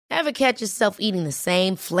Ever catch yourself eating the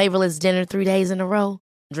same flavorless dinner 3 days in a row?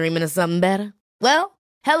 Dreaming of something better? Well,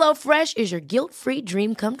 HelloFresh is your guilt-free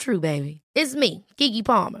dream come true, baby. It's me, Keke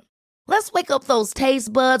Palmer. Let's wake up those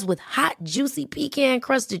taste buds with hot, juicy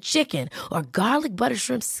pecan-crusted chicken or garlic butter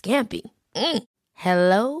shrimp scampi.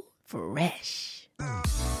 Hello Fresh.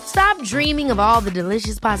 Stop dreaming of all the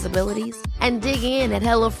delicious possibilities and dig in at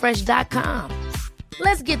HelloFresh.com.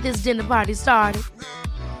 Let's get this dinner party started.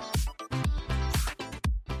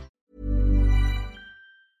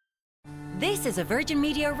 This is a Virgin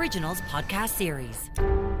Media Originals podcast series.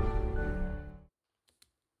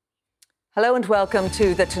 Hello and welcome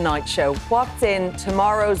to The Tonight Show. What's in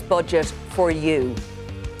tomorrow's budget for you?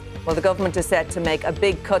 Well, the government is set to make a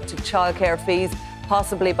big cut to childcare fees,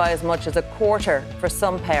 possibly by as much as a quarter for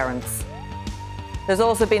some parents. There's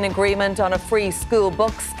also been agreement on a free school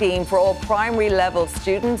book scheme for all primary level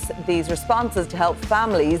students. These responses to help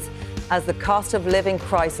families as the cost of living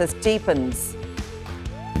crisis deepens.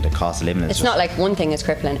 The cost of living is it's not like one thing is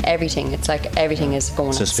crippling everything. It's like everything is going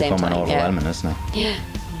at the same time. It's just becoming overwhelming, isn't it? Yeah.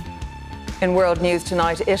 In world news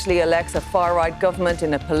tonight, Italy elects a far-right government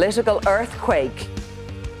in a political earthquake.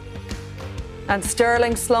 And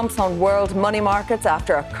sterling slumps on world money markets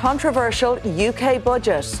after a controversial UK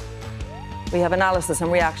budget. We have analysis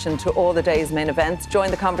and reaction to all the day's main events. Join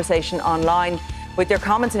the conversation online with your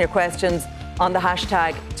comments and your questions on the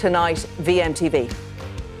hashtag TonightVMTV.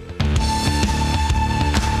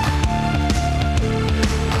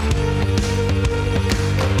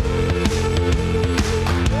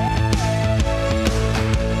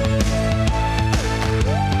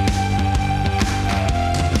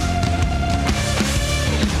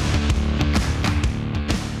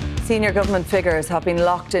 Senior government figures have been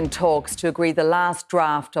locked in talks to agree the last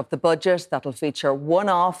draft of the budget that will feature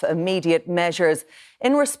one-off immediate measures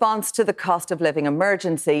in response to the cost of living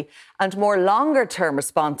emergency and more longer-term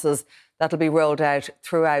responses that will be rolled out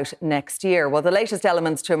throughout next year. Well, the latest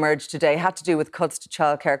elements to emerge today had to do with cuts to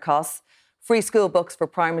childcare costs, free school books for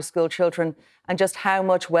primary school children, and just how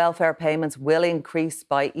much welfare payments will increase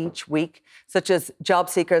by each week, such as job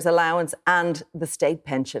seekers' allowance and the state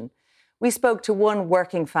pension. We spoke to one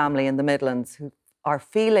working family in the Midlands who are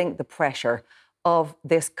feeling the pressure of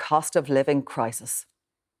this cost of living crisis.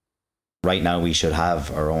 Right now we should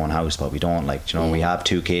have our own house, but we don't. We have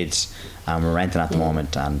 2 kids and we're renting at the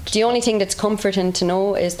moment. And the only thing that's comforting to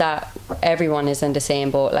know is that everyone is in the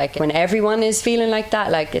same boat. Like when everyone is feeling like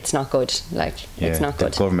that, it's not good. It's not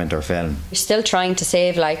good. The government are failing. You're still trying to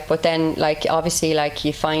save, but then obviously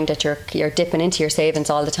you find that you're dipping into your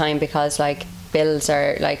savings all the time because bills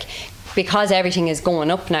are because everything is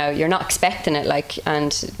going up now, you're not expecting it,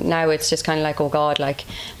 and now it's just kind of oh God,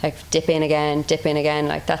 dip in again,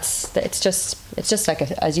 it's just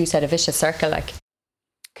as you said, a vicious circle,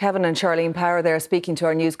 Kevin and Charlene Power there speaking to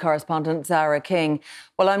our news correspondent Zara King.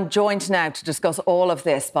 Well, I'm joined now to discuss all of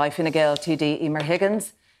this by Fine Gael TD Emer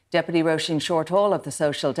Higgins, Deputy Roisin Shortall of the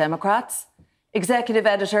Social Democrats, Executive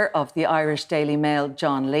Editor of the Irish Daily Mail,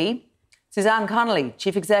 John Lee, Suzanne Connolly,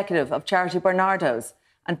 Chief Executive of Charity Barnardo's,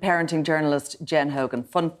 and parenting journalist Jen Hogan.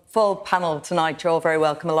 Full panel tonight. You're all very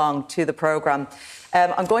welcome along to the programme.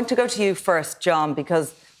 I'm going to go to you first, John,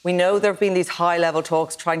 because we know there have been these high-level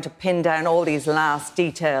talks trying to pin down all these last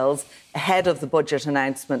details ahead of the budget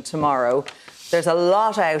announcement tomorrow. There's a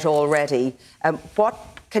lot out already. What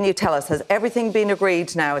can you tell us? Has everything been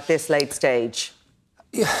agreed now at this late stage?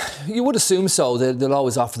 Yeah, you would assume so. They'll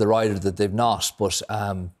always offer the rider that they've not, but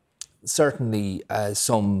certainly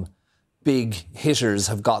some big hitters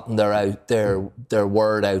have gotten their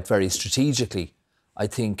word out very strategically. I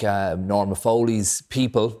think Norma Foley's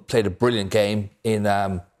People played a brilliant game in.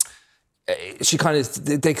 They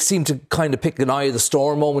seem to kind of pick an eye of the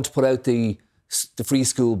storm moment to put out the free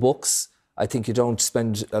school books. I think you don't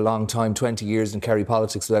spend a long time, 20 years in Kerry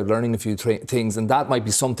politics without learning a few things, and that might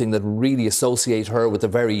be something that really associate her with a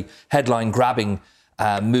very headline-grabbing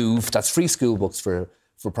move. That's free school books for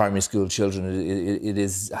primary school children. It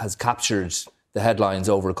has captured the headlines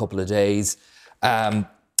over a couple of days.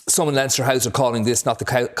 Some in Leinster House are calling this not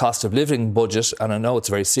the cost of living budget, and I know it's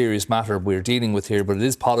a very serious matter we're dealing with here, but it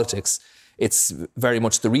is politics. It's very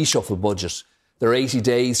much the reshuffle budget. There are 80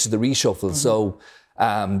 days to the reshuffle, so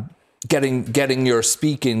getting your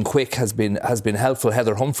speak in quick has been helpful.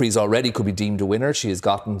 Heather Humphreys already could be deemed a winner. She has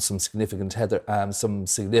gotten some significant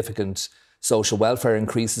social welfare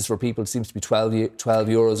increases for people. It seems to be €12 across the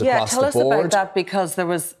board. Yeah, tell us about that, because there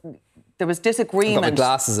there was disagreement. I've got my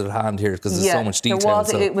glasses at hand here because there's so much detail.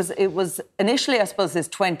 It was initially, I suppose, this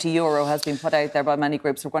 €20 has been put out there by many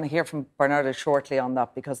groups. We're going to hear from Bernardo shortly on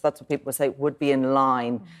that, because that's what people say would be in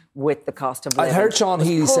line with the cost of living. I heard Sean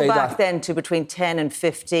Healy say that. Back then to between 10 and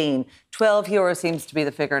 15. €12 seems to be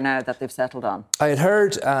the figure now that they've settled on. I had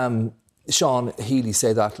heard Sean Healy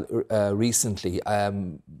say that recently.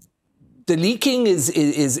 The leaking is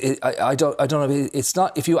I don't know. It's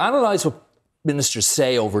not. If you analyse what ministers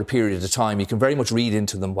say over a period of time, you can very much read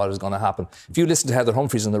into them what is going to happen. If you listened to Heather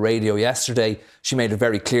Humphreys on the radio yesterday, she made it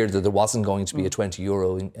very clear that there wasn't going to be a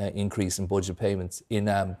 €20 increase in budget payments, in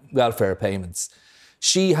welfare payments.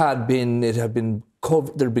 There had been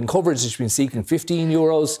coverage that she's been seeking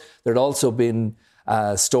 €15. There had also been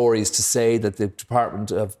stories to say that the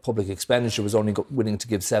Department of Public Expenditure was only willing to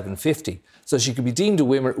give €750. So she could be deemed a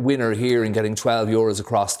winner here in getting €12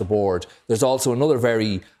 across the board. There's also another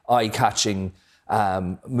very eye-catching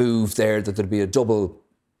move there, that there'll be a double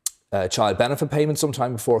child benefit payment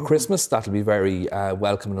sometime before Christmas. That'll be very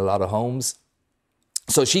welcome in a lot of homes.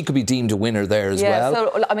 So she could be deemed a winner there as well.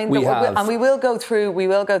 So I mean, we will go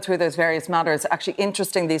through those various matters. Actually,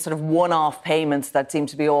 interesting, these sort of one-off payments that seem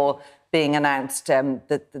to be all being announced.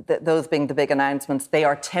 Those being the big announcements, they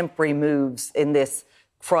are temporary moves in this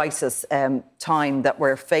crisis time that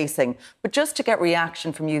we're facing. But just to get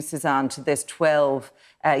reaction from you, Suzanne, to this €12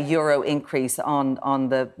 increase on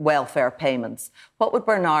the welfare payments, what would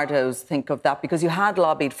Bernardo's think of that? Because you had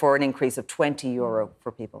lobbied for an increase of €20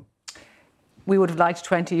 for people. We would have liked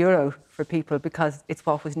 €20 for people because it's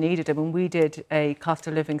what was needed. I mean, we did a cost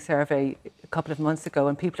of living survey a couple of months ago,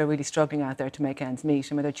 and people are really struggling out there to make ends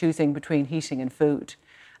meet. I mean, they're choosing between heating and food.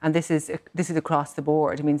 And this is across the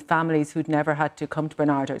board. I mean, families who'd never had to come to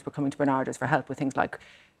Bernardo's were coming to Bernardo's for help with things like,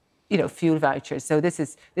 fuel vouchers. So this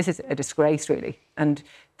is a disgrace, really, and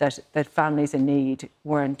that families in need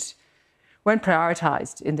weren't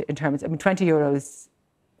prioritised in terms. I mean, €20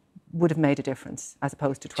 would have made a difference as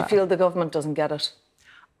opposed to 12. Do you feel the government doesn't get it?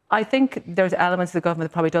 I think there's elements of the government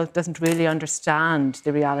that probably doesn't really understand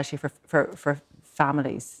the reality for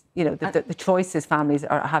families. The choices families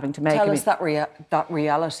are having to make. Tell us that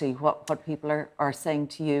reality, what people are saying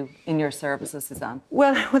to you in your services, Suzanne.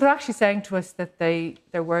 Well, they're actually saying to us that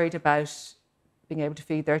they're worried about being able to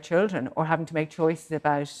feed their children, or having to make choices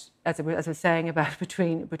about, as I was saying, about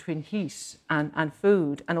between heat and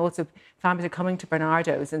food. And also families are coming to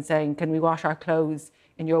Bernardo's and saying, can we wash our clothes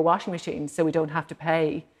in your washing machine so we don't have to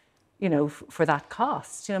pay, for that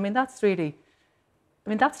cost? I mean, that's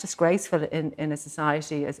disgraceful in a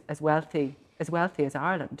society as wealthy as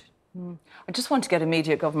Ireland. I just want to get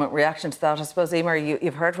immediate government reaction to that. I suppose, Emer,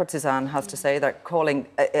 you've heard what Suzanne has to say. They're calling,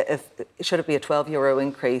 should it be a €12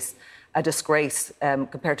 increase, a disgrace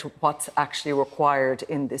compared to what's actually required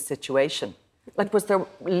in this situation. Like, was there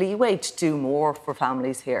leeway to do more for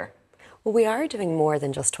families here? Well, we are doing more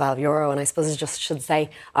than just €12, and I suppose I just should say,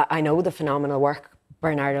 I know the phenomenal work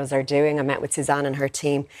Bernardo's are doing. I met with Suzanne and her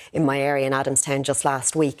team in my area in Adamstown just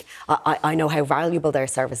last week. I know how valuable their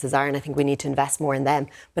services are, and I think we need to invest more in them.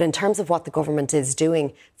 But in terms of what the government is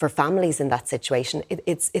doing for families in that situation,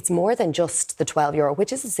 it's more than just the €12,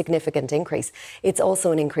 which is a significant increase. It's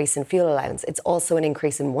also an increase in fuel allowance. It's also an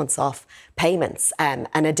increase in once-off payments, an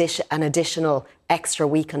additional extra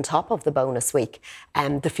week on top of the bonus week,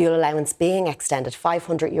 the fuel allowance being extended,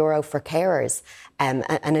 €500 for carers,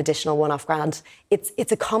 an additional one-off grant.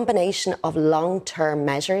 It's a combination of long-term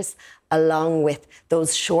measures along with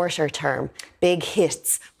those shorter-term big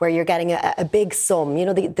hits where you're getting a big sum,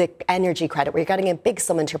 the energy credit, where you're getting a big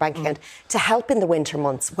sum into your bank account to help in the winter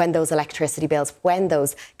months when those electricity bills, when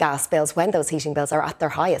those gas bills, when those heating bills are at their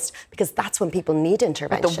highest, because that's when people need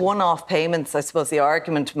intervention. But the one-off payments, I suppose the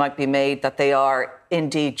argument might be made that they are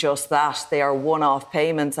indeed just that. They are one-off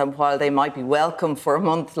payments, and while they might be welcome for a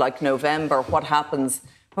month like November, what happens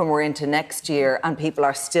when we're into next year and people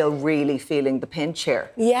are still really feeling the pinch here?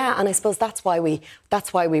 Yeah, and I suppose that's why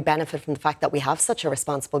we benefit from the fact that we have such a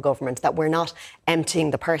responsible government, that we're not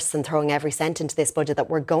emptying the purse and throwing every cent into this budget, that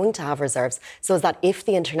we're going to have reserves, so that if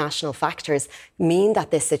the international factors mean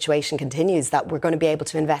that this situation continues, that we're going to be able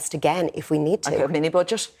to invest again if we need to. Like a mini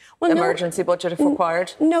budget? Emergency budget if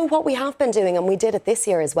required? No, what we have been doing, and we did it this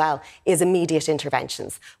year as well, is immediate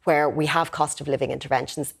interventions, where we have cost of living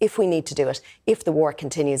interventions if we need to do it, if the war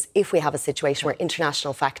continues, if we have a situation where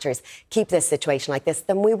international factors keep this situation like this,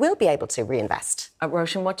 then we will be able to reinvest.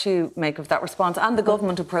 Roisin, what do you make of that response and the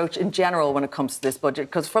government approach in general when it comes to this budget?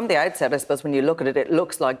 Because from the outset, I suppose, when you look at it, it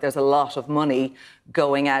looks like there's a lot of money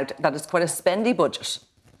going out, that it's quite a spendy budget.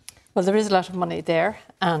 Well, there is a lot of money there,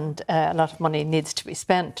 and a lot of money needs to be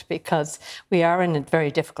spent because we are in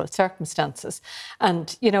very difficult circumstances.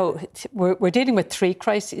 And, you know, we're dealing with three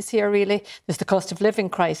crises here, really. There's the cost of living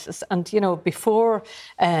crisis. And, you know, before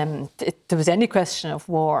there was any question of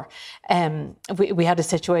war, we had a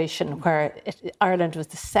situation where Ireland was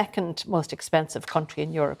the second most expensive country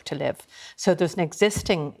in Europe to live. So there's an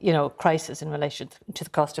existing, you know, crisis in relation to the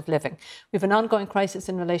cost of living. We have an ongoing crisis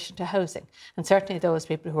in relation to housing. And certainly those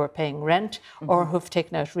people who are paying rent or who've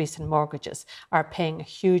taken out recent mortgages are paying a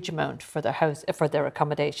huge amount for their house, for their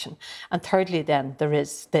accommodation. And thirdly, then there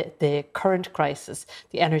is the current crisis,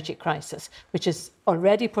 the energy crisis, which is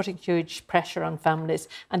already putting huge pressure on families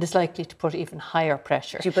and is likely to put even higher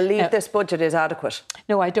pressure. Do you believe this budget is adequate?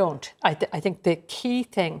 No, I don't. I think the key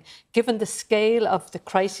thing, given the scale of the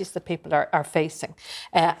crisis that people are facing,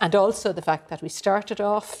 and also the fact that we started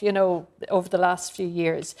off, you know, over the last few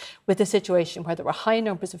years with a situation where there were high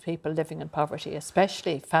numbers of people living in poverty,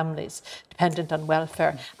 especially families dependent on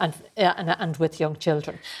welfare and with young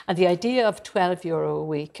children. And the idea of €12 a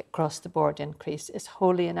week across the board increase is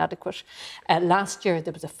wholly inadequate. Last year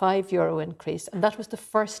there was a €5 increase, and that was the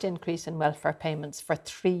first increase in welfare payments for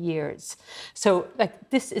 3 years. So, like,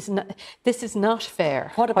 this is not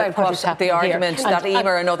fair. What about the argument that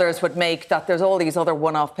Emer and others would make that there's all these other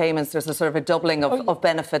one-off payments? There's a sort of a doubling of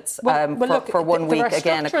benefits for 1 week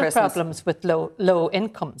again at Christmas. There are structural problems with low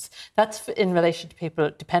incomes. That's in relation to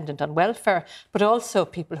people dependent on welfare, but also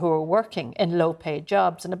people who are working in low-paid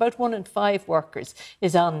jobs. And about 1 in 5 workers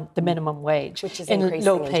is on the minimum wage, which is in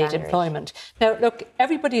low-paid employment. Now, look,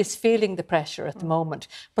 everybody is feeling the pressure at the moment,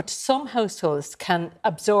 but some households can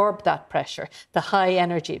absorb that pressure, the high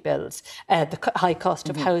energy bills, the high cost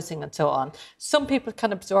of housing and so on. Some people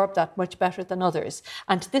can absorb that much better than others.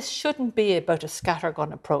 And this shouldn't be about a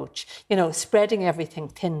scattergun approach, you know, spreading everything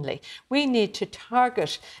thinly. We need to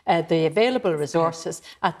target the available resources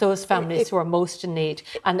at those families who are most in need.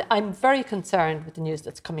 And I'm very concerned with the news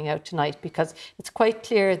that's coming out tonight because it's quite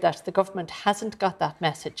clear that the government hasn't got that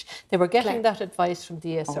message. They were getting that advice from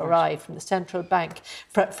the ESRI, from the central bank,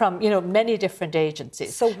 from you know, many different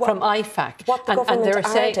agencies, from IFAC. What the government they were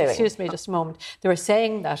saying, doing. excuse me just a moment, they were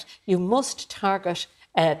saying that you must target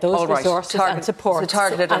those resources and support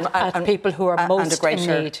at people who are most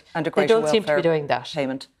in need. They don't seem to be doing that.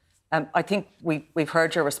 Payment. I think we've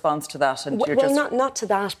heard your response to that. And not to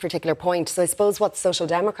that particular point. So I suppose what Social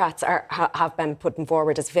Democrats have been putting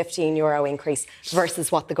forward is a €15 increase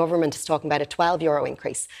versus what the government is talking about, a €12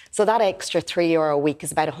 increase. So that extra €3 a week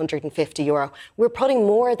is about €150. We're putting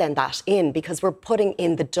more than that in because we're putting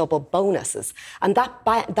in the double bonuses. And that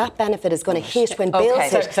benefit is going to hit when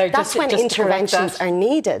bills hit. That's when interventions are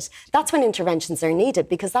needed. That's when interventions are needed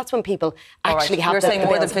because that's when people actually have You're saying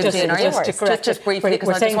more than 15, are you? Just briefly, because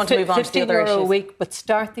I just want to move on to the other issues. €15 a week, but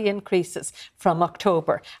start the increases from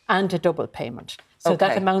October and a double payment. So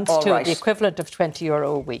that amounts to the equivalent of €20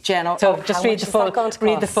 a week. Jen, so just read the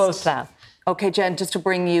full plan. OK, Jen, just to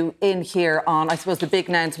bring you in here on, I suppose, the big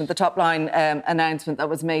announcement, the top line announcement that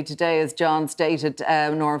was made today, as John stated,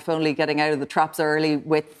 Norah Foley getting out of the traps early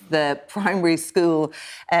with the primary school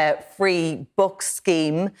free book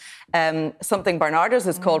scheme, something Barnardo's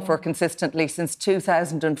has called for consistently since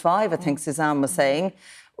 2005, I think Suzanne was saying.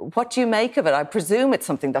 What do you make of it? I presume it's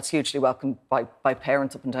something that's hugely welcomed by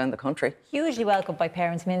parents up and down the country. Hugely welcomed by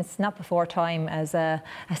parents. I mean, it's not before time, as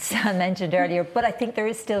Stan mentioned earlier, but I think there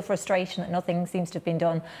is still frustration that nothing seems to have been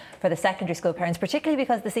done for the secondary school parents, particularly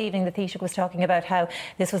because this evening the Taoiseach was talking about how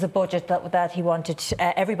this was a budget that he wanted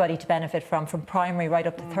everybody to benefit from primary right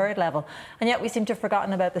up to third level. And yet we seem to have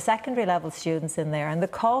forgotten about the secondary level students in there. And the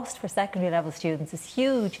cost for secondary level students is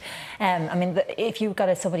huge. I mean, if you've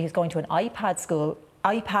got somebody who's going to an iPad school,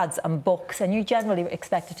 iPads and books, and you're generally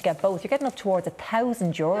expected to get both. You're getting up towards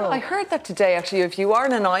 €1,000. Yeah, I heard that today, actually. If you are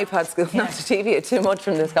in an iPad school, not to deviate too much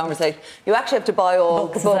from this conversation, you actually have to buy all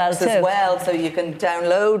the books as well, so you can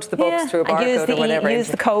download the books through a barcode or whatever. Use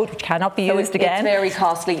the code, which cannot be used again. It's very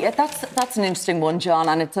costly. Yeah, that's an interesting one, John,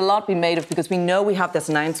 and it's a lot being made of because we know we have this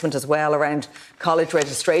announcement as well around college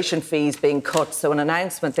registration fees being cut. So an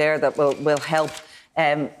announcement there that will help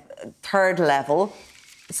third level.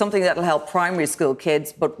 Something that will help primary school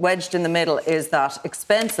kids, but wedged in the middle is that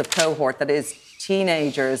expensive cohort that is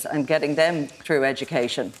teenagers and getting them through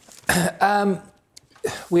education.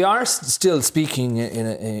 We are still speaking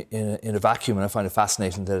in a vacuum, and I find it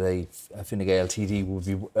fascinating that a Fine Gael TD will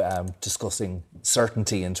be discussing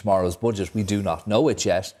certainty in tomorrow's budget. We do not know it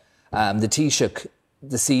yet. The Taoiseach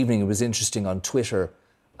this evening, it was interesting, on Twitter,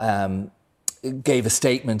 gave a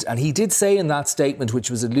statement, and he did say in that statement, which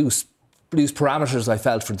was a loose parameters, I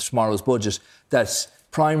felt, for tomorrow's budget, that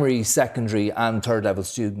primary, secondary and third level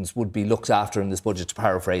students would be looked after in this budget, to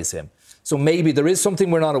paraphrase him. So maybe there is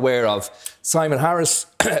something we're not aware of. Simon Harris,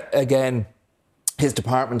 again, his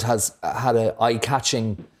department has had an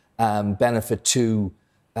eye-catching benefit to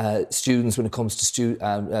students when it comes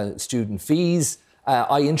to student fees.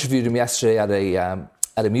 I interviewed him yesterday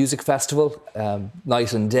at a music festival,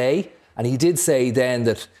 night and day, and he did say then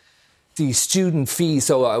that the student fees,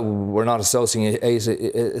 so we're not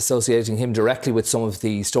associating him directly with some of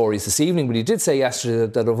the stories this evening, but he did say yesterday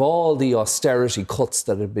that of all the austerity cuts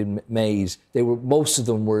that have been made, most of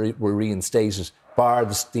them were reinstated, bar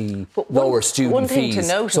the lower student fees. One thing to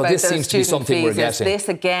note so about this those seems to be something we're getting. This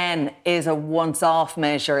again is a once-off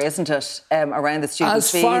measure, isn't it? Around the student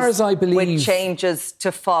fees, as far as I believe, with changes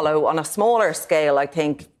to follow on a smaller scale, I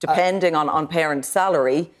think, depending on parents'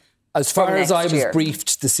 salary. As far as I was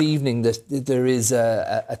briefed this evening, that there is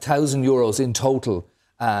 €1,000 in total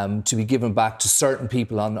to be given back to certain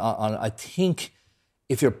people on I think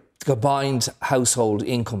if your combined household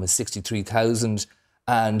income is 63,000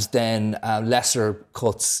 and then lesser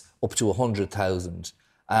cuts up to 100,000.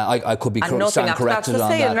 I could be stand corrected on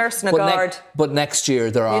that. A nurse and a guard. But next year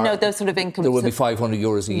those sort of incomes. There will be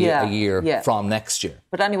 €500 a year from next year.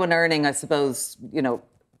 But anyone earning, I suppose,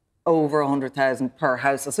 over 100,000 per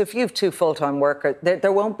household. So if you have two full-time workers,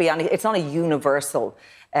 there won't be any. It's not a universal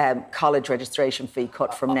college registration fee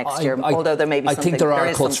cut from next year. Although there may be. I think there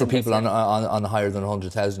are cuts for people on higher than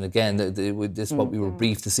 100,000. Again, this is what we were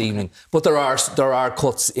briefed this evening. But there are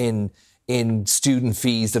cuts in student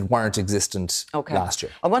fees that weren't existent last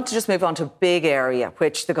year. I want to just move on to a big area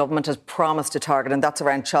which the government has promised to target, and that's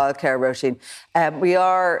around childcare, Roisin. We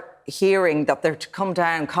are hearing that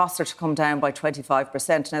costs are to come down by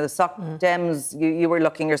 25%. Now, the SOC Dems, you were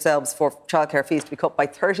looking yourselves for childcare fees to be cut by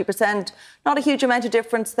 30%. Not a huge amount of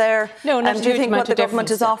difference there. No, not a huge amount of difference. Do you think what the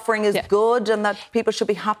government is offering is good and that people should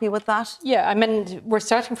be happy with that? Yeah, I mean, we're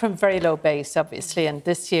starting from a very low base, obviously, and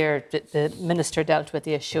this year the Minister dealt with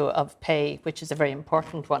the issue of pay, which is a very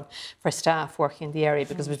important one for staff working in the area,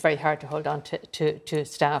 because it was very hard to hold on to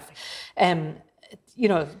staff.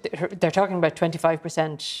 They're talking about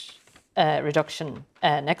 25% reduction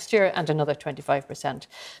next year and another 25%.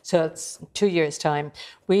 So it's 2 years' time.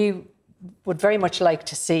 We would very much like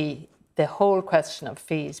to see the whole question of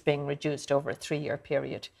fees being reduced over a 3-year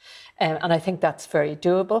period. And I think that's very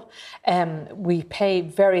doable. We pay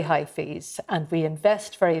very high fees and we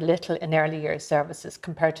invest very little in early years services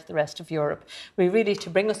compared to the rest of Europe. To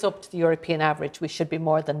bring us up to the European average, we should be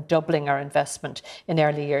more than doubling our investment in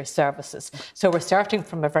early years services. So we're starting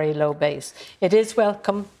from a very low base. It is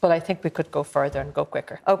welcome, but I think we could go further and go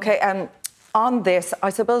quicker. OK, on this, I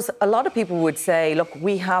suppose a lot of people would say, look,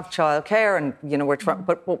 we have childcare and, we're trying,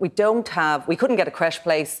 but what we couldn't get a creche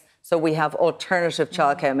place. So we have alternative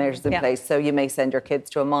childcare measures in place. So you may send your kids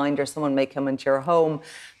to a minder, someone may come into your home,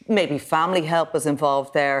 maybe family help is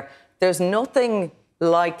involved there. There's nothing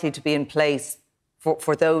likely to be in place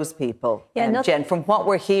for those people, Jen, from what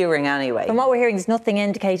we're hearing anyway. From what we're hearing, there's nothing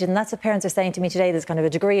indicated, and that's what parents are saying to me today. There's kind of a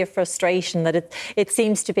degree of frustration that it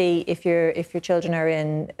seems to be if your children are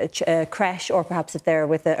in a creche or perhaps if they're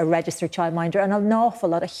with a registered childminder, and an awful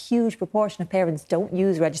lot, a huge proportion of parents don't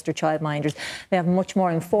use registered childminders. They have much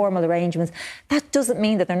more informal arrangements. That doesn't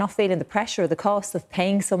mean that they're not feeling the pressure or the cost of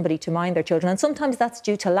paying somebody to mind their children, and sometimes that's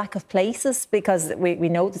due to lack of places, because we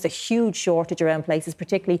know there's a huge shortage around places,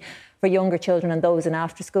 particularly for younger children and those in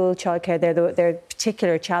after-school childcare. They're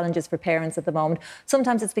particular challenges for parents at the moment.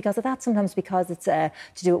 Sometimes it's because of that, sometimes because it's to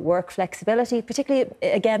do with work flexibility, particularly,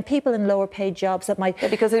 again, people in lower paid jobs that might... Yeah,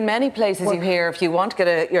 because in many places you hear if you want to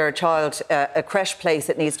get your child a creche place,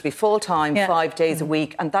 it needs to be full-time, 5 days a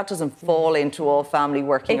week, and that doesn't fall into all family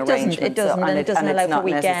working arrangements. It doesn't allow for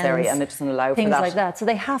weekends. And it doesn't allow things for that. like that. So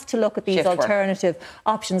they have to look at these alternative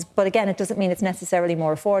options, but again, it doesn't mean it's necessarily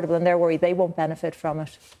more affordable, and they're worried they won't benefit from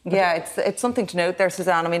it. Yeah, it's something to note there,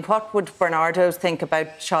 Suzanne. I mean, what would Bernardo's think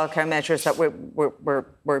about childcare measures that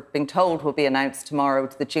we're being told will be announced tomorrow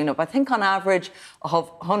to the tune of, I think on average,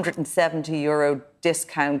 €170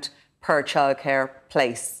 discount per childcare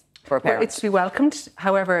place for a parent? Well, it's to be welcomed.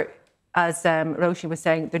 However, as Roisin was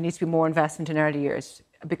saying, there needs to be more investment in early years,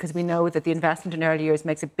 because we know that the investment in early years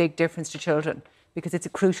makes a big difference to children, because it's a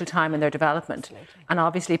crucial time in their development. Absolutely. And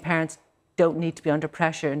obviously parents don't need to be under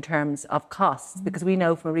pressure in terms of costs, because we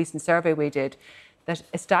know from a recent survey we did that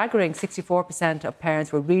a staggering 64% of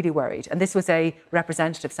parents were really worried, and this was a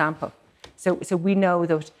representative sample. So we know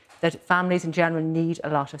that families in general need a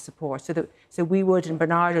lot of support. So we would in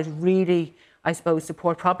Bernardo's really, I suppose,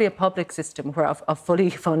 support probably a public system of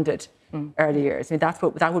fully funded early years. I mean,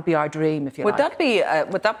 that would be our dream, if you Would like.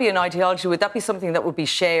 Would that be an ideology? Would that be something that would be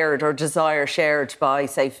shared or shared by,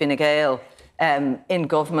 say, Fine Gael in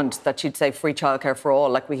government, that you'd say free childcare for all?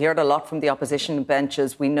 Like, we heard a lot from the opposition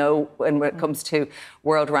benches. We know when it comes to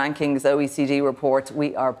world rankings, OECD reports,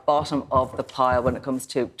 we are bottom of the pile when it comes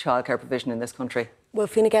to childcare provision in this country. Well,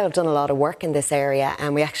 Fine Gael have done a lot of work in this area,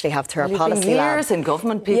 and we actually have through our policy been lab. years in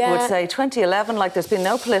government, people would say 2011, like there's been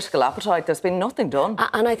no political appetite, there's been nothing done.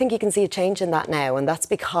 And I think you can see a change in that now, and that's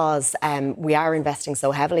because we are investing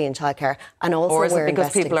so heavily in childcare, and also or is we're it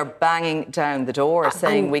because people are banging down the door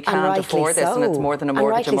saying we can't afford this, and it's more than a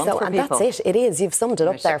mortgage a month for and people? That's it. It is. You've summed it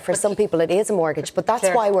up there. For some people, it is a mortgage, but that's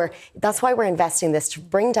why we're investing this, to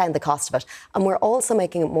bring down the cost of it, and we're also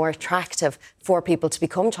making it more attractive for people to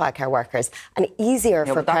become childcare workers and easier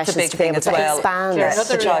for creches to be able to expand.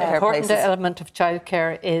 Another important element of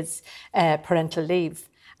childcare is parental leave.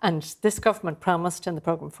 And this government promised in the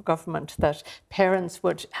programme for government that parents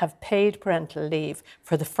would have paid parental leave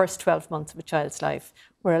for the first 12 months of a child's life.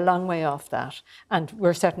 We're a long way off that. And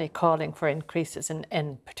we're certainly calling for increases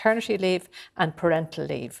in paternity leave and parental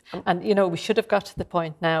leave. And, you know, we should have got to the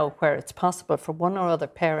point now where it's possible for one or other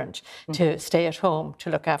parent to stay at home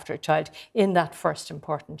to look after a child in that first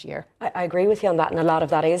important year. I agree with you on that. And a lot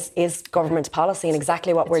of that is government policy and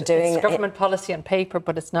exactly what we're doing. It's government policy on paper,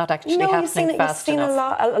 but it's not actually happening fast enough.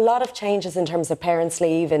 You've seen a lot of changes in terms of parents'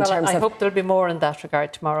 leave. I hope there'll be more in that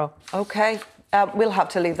regard tomorrow. OK. We'll have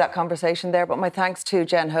to leave that conversation there, but my thanks to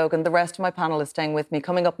Jen Hogan. The rest of my panel is staying with me.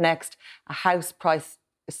 Coming up next, a house price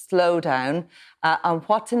slowdown and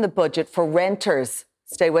what's in the budget for renters.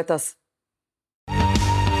 Stay with us.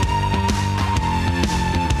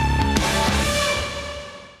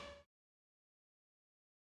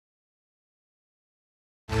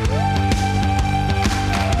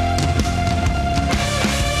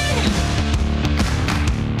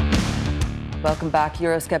 Welcome back.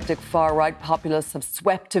 Eurosceptic far-right populists have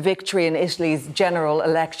swept to victory in Italy's general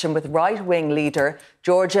election, with right-wing leader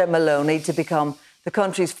Giorgia Meloni to become the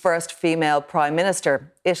country's first female prime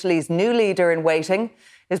minister. Italy's new leader in waiting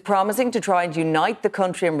is promising to try and unite the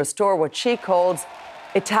country and restore what she calls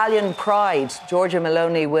Italian pride. Giorgia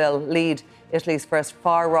Meloni will lead Italy's first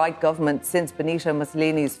far-right government since Benito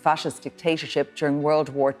Mussolini's fascist dictatorship during World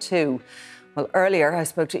War II. Well, earlier I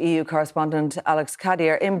spoke to EU correspondent Alex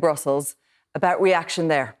Cadier in Brussels about reaction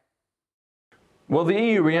there. Well, the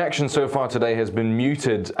EU reaction so far today has been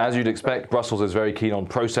muted. As you'd expect, Brussels is very keen on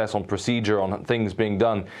process, on procedure, on things being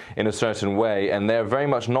done in a certain way, and they're very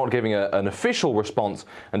much not giving an official response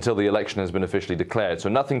until the election has been officially declared. So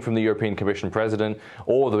nothing from the European Commission President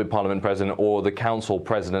or the Parliament President or the Council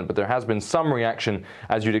President, but there has been some reaction,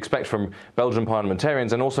 as you'd expect, from Belgian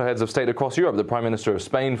parliamentarians and also heads of state across Europe. The Prime Minister of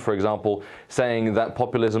Spain, for example, saying that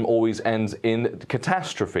populism always ends in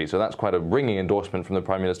catastrophe. So that's quite a ringing endorsement from the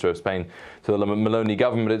Prime Minister of Spain to the Meloni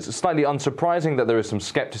government. It's slightly unsurprising that there is some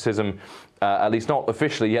scepticism, at least not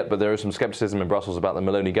officially yet, but there is some scepticism in Brussels about the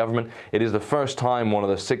Meloni government. It is the first time one of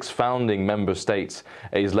the 6 founding member states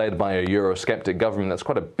is led by a Eurosceptic government. That's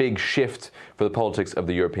quite a big shift for the politics of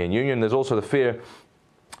the European Union. There's also the fear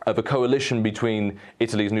of a coalition between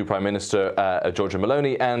Italy's new Prime Minister, Giorgia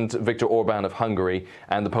Meloni, and Viktor Orban of Hungary,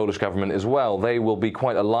 and the Polish government as well. They will be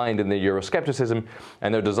quite aligned in their Euroscepticism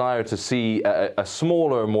and their desire to see a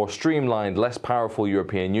smaller, more streamlined, less powerful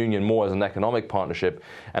European Union, more as an economic partnership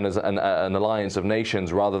and as an alliance of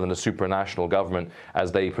nations rather than a supranational government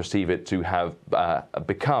as they perceive it to have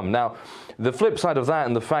become. Now, the flip side of that,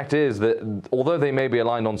 and the fact is that although they may be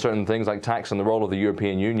aligned on certain things like tax and the role of the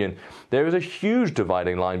European Union, there is a huge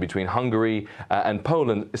dividing line between Hungary and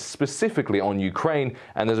Poland, specifically on Ukraine,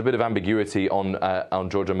 and there's a bit of ambiguity on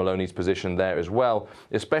Giorgia Meloni's position there as well,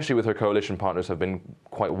 especially with her coalition partners have been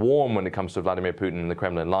quite warm when it comes to Vladimir Putin and the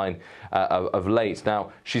Kremlin line of late.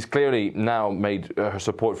 Now, she's clearly now made her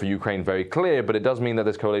support for Ukraine very clear, but it does mean that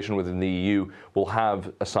this coalition within the EU will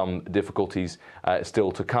have some difficulties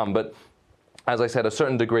still to come. But as I said, a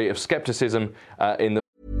certain degree of skepticism in the...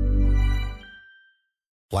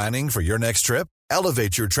 Planning for your next trip?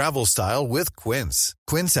 Elevate your travel style with Quince.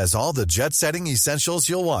 Quince has all the jet-setting essentials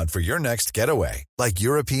you'll want for your next getaway, like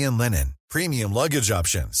European linen, premium luggage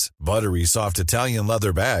options, buttery soft Italian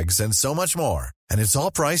leather bags, and so much more. And it's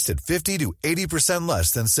all priced at 50 to 80%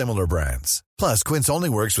 less than similar brands. Plus, Quince only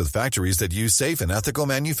works with factories that use safe and ethical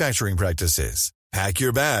manufacturing practices. Pack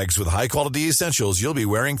your bags with high-quality essentials you'll be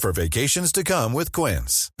wearing for vacations to come with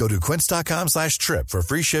Quince. Go to quince.com/trip for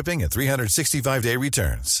free shipping and 365-day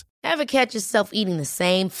returns. Ever catch yourself eating the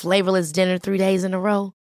same flavorless dinner 3 days in a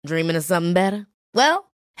row? Dreaming of something better?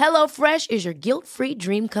 Well, HelloFresh is your guilt-free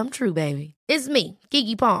dream come true, baby. It's me,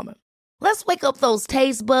 Keke Palmer. Let's wake up those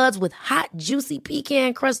taste buds with hot, juicy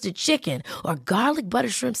pecan-crusted chicken or garlic butter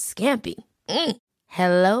shrimp scampi.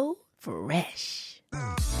 Hello Fresh.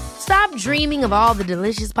 Stop dreaming of all the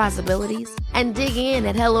delicious possibilities and dig in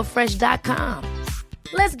at HelloFresh.com.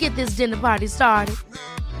 Let's get this dinner party started.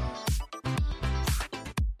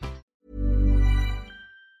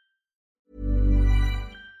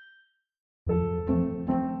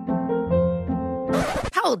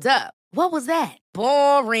 Hold up. What was that?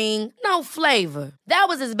 Boring. No flavor. That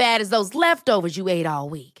was as bad as those leftovers you ate all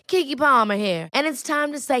week. Keke Palmer here, and it's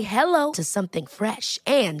time to say hello to something fresh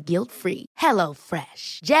and guilt-free. Hello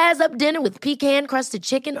Fresh. Jazz up dinner with pecan-crusted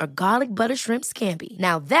chicken or garlic butter shrimp scampi.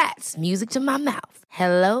 Now that's music to my mouth.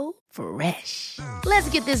 Hello Fresh. Let's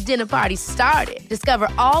get this dinner party started. Discover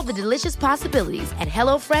all the delicious possibilities at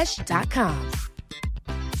HelloFresh.com.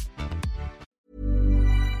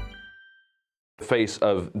 Face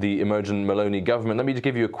of the emergent Meloni government. Let me just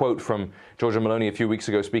give you a quote from Giorgia Meloni a few weeks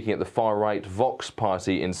ago speaking at the far-right Vox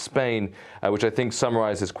party in Spain, which I think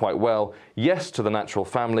summarizes quite well. Yes to the natural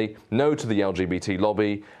family, no to the LGBT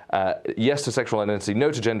lobby, yes to sexual identity,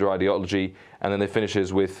 no to gender ideology, and then it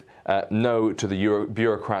finishes with no to the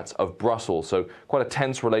bureaucrats of Brussels. So quite a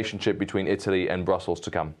tense relationship between Italy and Brussels to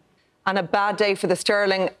come. And a bad day for the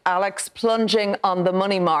sterling, Alex, plunging on the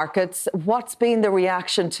money markets. What's been the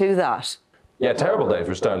reaction to that? Yeah, terrible day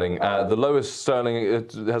for sterling. The lowest sterling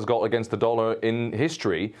has got against the dollar in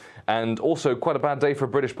history, and also quite a bad day for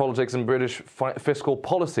British politics and British fiscal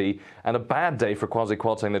policy, and a bad day for Kwasi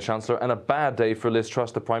Kwarteng, the Chancellor, and a bad day for Liz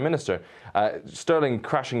Truss, the Prime Minister. Sterling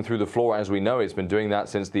crashing through the floor, as we know. It's been doing that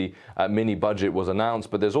since the mini-budget was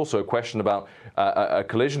announced, but there's also a question about a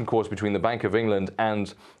collision course between the Bank of England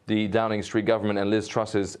and the Downing Street government and Liz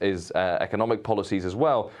Truss's economic policies as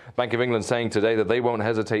well. Bank of England saying today that they won't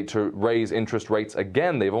hesitate to raise interest rates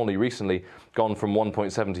again. They've only recently gone from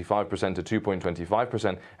 1.75% to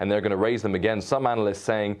 2.25%, and they're going to raise them again. Some analysts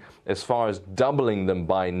saying as far as doubling them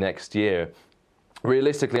by next year.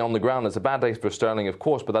 Realistically, on the ground, it's a bad day for sterling, of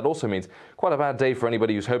course, but that also means quite a bad day for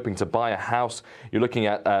anybody who's hoping to buy a house. You're looking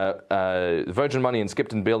at Virgin Money and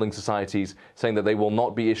Skipton Building Societies saying that they will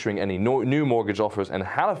not be issuing any new mortgage offers, and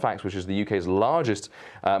Halifax, which is the UK's largest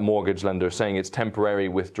mortgage lender, saying it's temporarily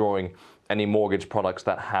withdrawing any mortgage products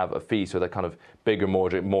that have a fee, so they're kind of bigger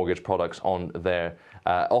mortgage products on their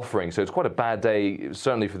offering. So it's quite a bad day,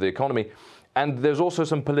 certainly for the economy. And there's also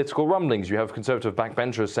some political rumblings. You have Conservative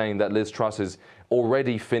backbenchers saying that Liz Truss is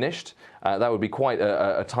already finished. That would be quite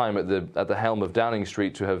a time at the helm of Downing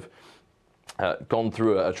Street to have gone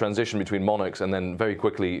through a transition between monarchs and then very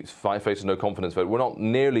quickly face a no confidence vote. We're not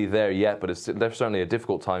nearly there yet, but it's certainly a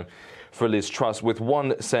difficult time for Liz Truss, with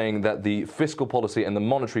one saying that the fiscal policy and the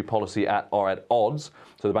monetary policy are at odds.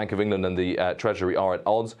 So the Bank of England and the Treasury are at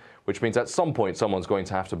odds, which means at some point someone's going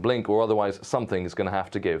to have to blink, or otherwise something is going to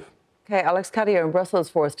have to give. Okay, Alex Caddier in Brussels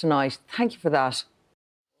for us tonight. Thank you for that.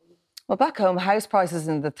 Well, back home, house prices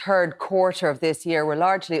in the third quarter of this year were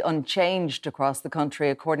largely unchanged across the country,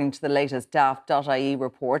 according to the latest Daft.ie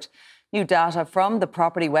report. New data from the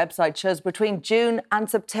property website shows between June and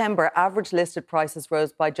September, average listed prices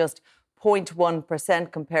rose by just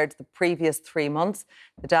 0.1% compared to the previous 3 months.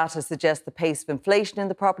 The data suggests the pace of inflation in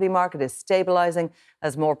the property market is stabilising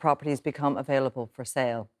as more properties become available for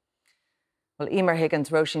sale. Well, Emer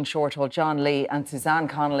Higgins, Roisin Shortall, John Lee and Suzanne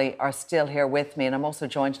Connolly are still here with me, and I'm also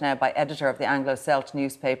joined now by editor of the Anglo-Celt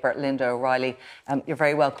newspaper, Linda O'Reilly. You're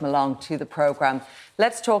very welcome along to the programme.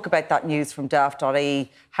 Let's talk about that news from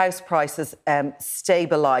Daft.ie, house prices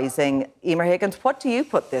stabilising. Emer Higgins, what do you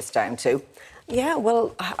put this down to? Yeah,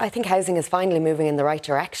 well, I think housing is finally moving in the right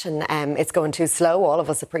direction. It's going too slow. All of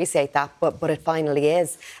us appreciate that, but it finally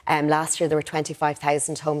is. Last year, there were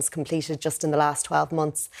 25,000 homes completed just in the last 12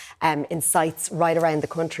 months in sites right around the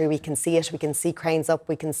country. We can see it. We can see cranes up.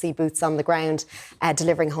 We can see boots on the ground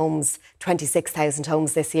delivering homes, 26,000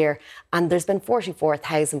 homes this year. And there's been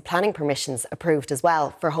 44,000 planning permissions approved as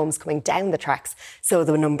well for homes coming down the tracks. So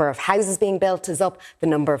the number of houses being built is up. The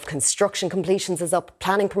number of construction completions is up.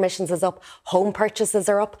 Planning permissions is up. Home purchases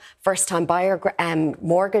are up, first-time buyer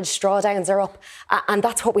mortgage drawdowns are up, and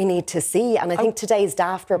that's what we need to see. And I think today's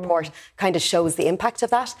Daft report kind of shows the impact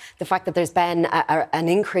of that, the fact that there's been an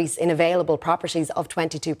increase in available properties of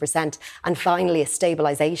 22%, and finally a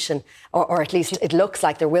stabilisation, or at least it looks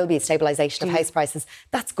like there will be a stabilisation of house prices.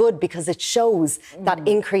 That's good because it shows that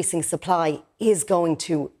increasing supply is going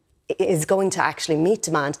to actually meet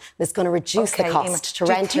demand, and it's going to reduce the cost to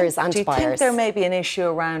renters and to buyers. Do you think there may be an issue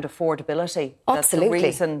around affordability? Absolutely.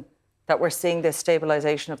 That's the reason that we're seeing this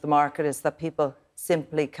stabilisation of the market, is that people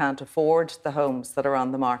simply can't afford the homes that are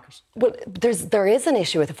on the market? Well, there is an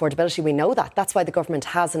issue with affordability. We know that. That's why the government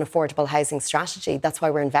has an affordable housing strategy. That's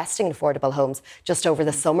why we're investing in affordable homes. Just over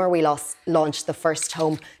the summer, we launched the First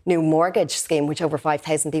Home New Mortgage Scheme, which over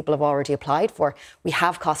 5,000 people have already applied for. We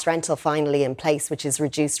have cost rental finally in place, which is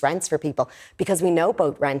reduced rents for people, because we know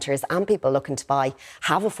both renters and people looking to buy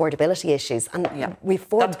have affordability issues. And we've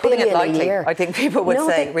 $4 billion a year. I think people would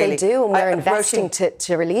say, really. They do, and we're investing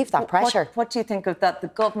to relieve that pressure. What do you think of that? The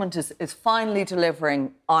government is finally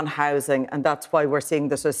delivering on housing, and that's why we're seeing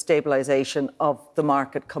the sort of stabilisation of the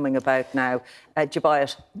market coming about now. Do you buy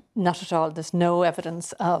it? Not at all. There's no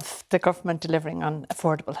evidence of the government delivering on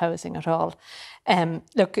affordable housing at all.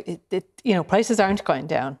 Look, prices aren't going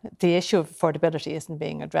down. The issue of affordability isn't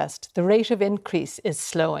being addressed. The rate of increase is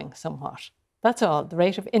slowing somewhat. That's all. The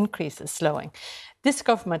rate of increase is slowing. This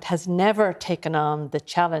government has never taken on the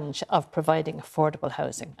challenge of providing affordable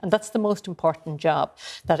housing. And that's the most important job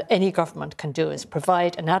that any government can do, is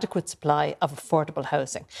provide an adequate supply of affordable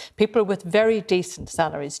housing. People with very decent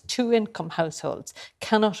salaries, 2-income households,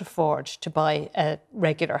 cannot afford to buy a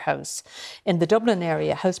regular house. In the Dublin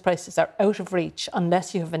area, house prices are out of reach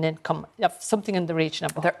unless you have an income of something in the region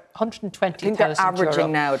of 120,000 I think they're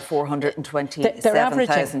averaging now at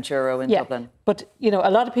 427,000 euro in Dublin. But,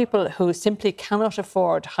 a lot of people who simply cannot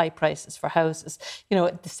afford high prices for houses,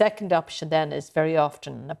 the second option then is very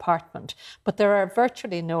often an apartment. But there are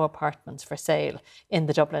virtually no apartments for sale in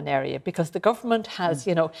the Dublin area because the government has,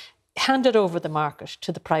 handed over the market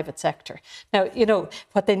to the private sector. Now,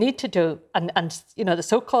 what they need to do, and the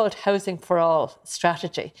so-called Housing for All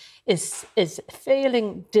strategy is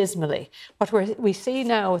failing dismally. What we see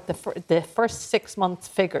now with the first 6 months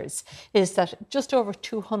figures is that just over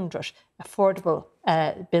 200 affordable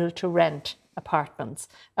build-to-rent apartments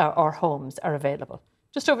or homes are available.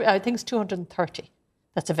 Just over, I think it's 230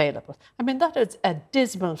 that's available. I mean, that is a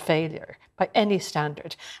dismal failure by any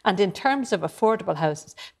standard. And in terms of affordable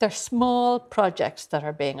houses, they're small projects that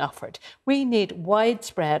are being offered. We need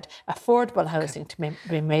widespread affordable housing to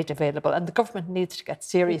be made available, and the government needs to get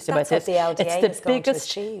serious about this. That's what the LDA is going to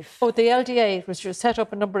achieve. Oh, the LDA was set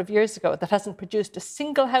up a number of years ago that hasn't produced a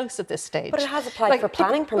single house at this stage. But it has applied for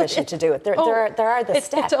planning permission to do it. There are the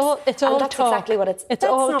steps. It's all that's talk. Exactly what it's It's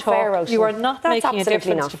all not talk. fair, Roisin. You are not making a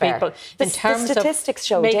difference to people in terms of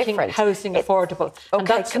making housing affordable.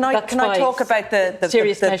 Okay, can I talk about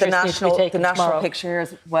the national picture here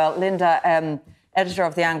as well? Linda, editor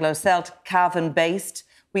of the Anglo-Celt, Cavan based.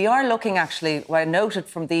 We are looking actually, I noted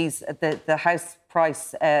from the house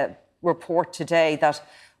price report today that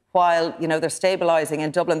while they're stabilising in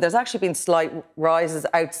Dublin, there's actually been slight rises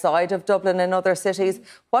outside of Dublin in other cities.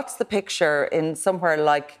 What's the picture in somewhere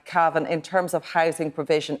like Cavan in terms of housing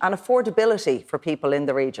provision and affordability for people in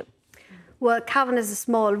the region? Well, Cavan is a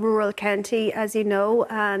small rural county, as you know,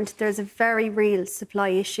 and there's a very real supply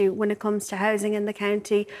issue when it comes to housing in the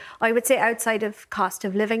county. I would say outside of cost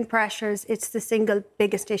of living pressures, it's the single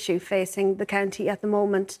biggest issue facing the county at the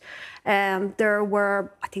moment. There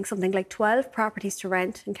were, I think, something like 12 properties to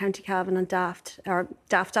rent in County Cavan on Daft, or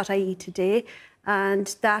Daft.ie today.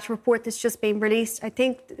 And that report that's just been released, I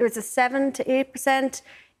think there's a 7 to 8%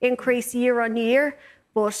 increase year on year.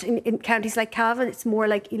 But in counties like Cavan, it's more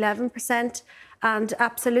like 11%. And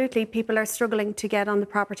absolutely, people are struggling to get on the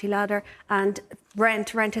property ladder. And rent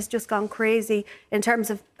has just gone crazy. In terms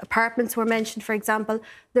of apartments were mentioned, for example,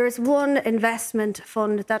 there's one investment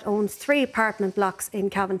fund that owns 3 apartment blocks in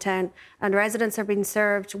Cavan Town. And residents are being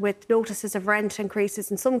served with notices of rent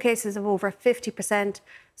increases, in some cases of over 50%.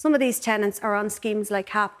 Some of these tenants are on schemes like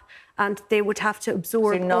HAP, and they would have to absorb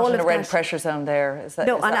all of that. So not in a rent pressure zone there, is that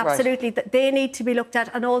No, is and that absolutely, right? They need to be looked at,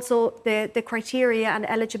 and also the criteria and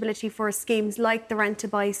eligibility for schemes like the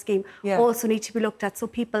rent-to-buy scheme also need to be looked at, so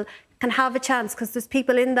people can have a chance, because there's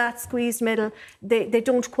people in that squeezed middle, they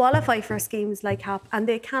don't qualify for schemes like HAP and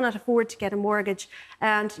they cannot afford to get a mortgage.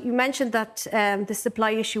 And you mentioned that the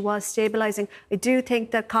supply issue was stabilising. I do think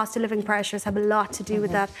that cost of living pressures have a lot to do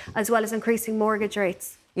with that, as well as increasing mortgage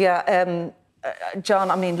rates. Yeah,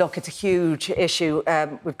 John, I mean, look, it's a huge issue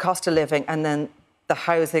with cost of living, and then the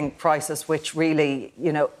housing crisis, which really,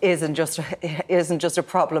 isn't just a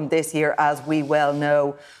problem this year, as we well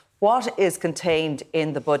know. What is contained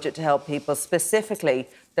in the budget to help people? Specifically,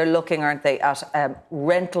 they're looking, aren't they, at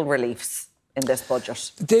rental reliefs in this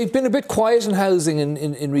budget? They've been a bit quiet in housing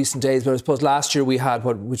in recent days, but I suppose last year we had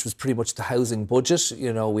which was pretty much the housing budget,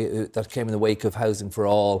 that came in the wake of Housing for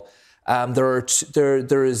All.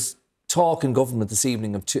 There is talk in government this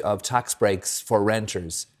evening of tax breaks for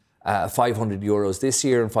renters, €500 this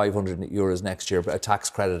year and €500 next year, but a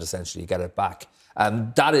tax credit, essentially, you get it back.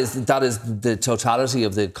 That is the totality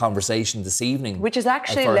of the conversation this evening. Which is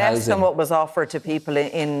actually less than what was offered to people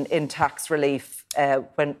in tax relief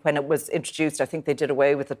when it was introduced. I think they did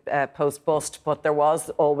away with it post-bust, but there was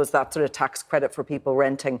always that sort of tax credit for people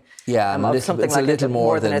renting. Yeah, and something like a little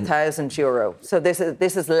more than €1,000. So this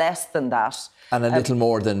is less than that. And a little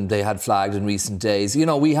more than they had flagged in recent days. You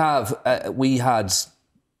know, we had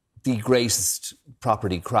the greatest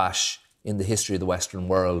property crash in the history of the Western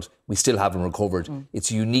world. We still haven't recovered.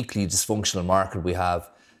 It's a uniquely dysfunctional market we have.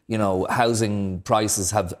 You know, housing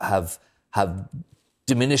prices have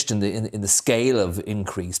diminished in the scale of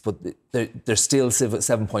increase, but they're still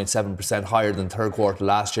 7.7% higher than third quarter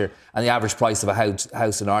last year. And the average price of a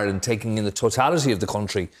house in Ireland, taking in the totality of the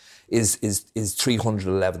country, is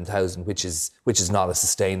 311,000, which is not a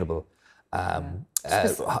sustainable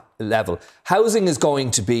level. Housing is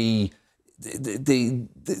going to be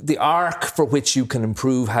the arc for which you can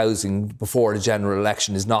improve housing before the general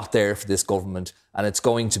election is not there for this government, and it's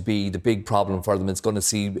going to be the big problem for them. It's going to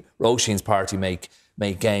see Roisin's party make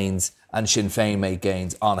gains and Sinn Féin make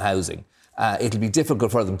gains on housing. It'll be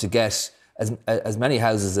difficult for them to get as many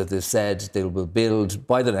houses as they've said they will build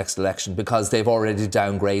by the next election, because they've already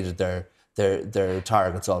downgraded their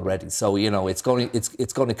targets already. So, you know, it's going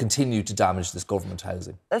to continue to damage this government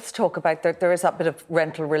housing. Let's talk about there is that bit of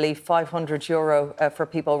rental relief, €500 for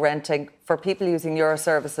people renting. For people using your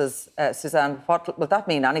services, Suzanne, what will that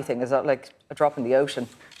mean? Anything? Is that like a drop in the ocean?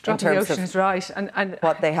 Drop in the ocean is right. And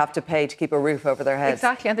what they have to pay to keep a roof over their heads.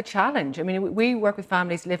 Exactly, and the challenge. I mean, we work with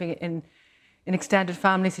families living in extended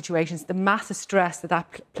family situations. The massive stress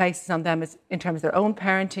that places on them is in terms of their own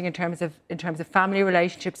parenting, in terms of family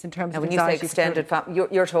relationships, in terms of when you say extended family,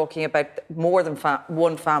 you're talking about more than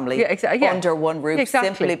one family under one roof,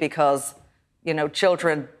 simply because, you know,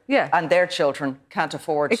 children and their children can't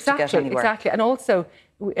afford to get anywhere. Exactly, and also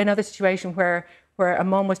another situation where a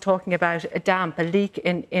mum was talking about a leak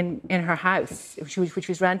in her house, which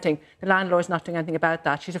was renting. The landlord's not doing anything about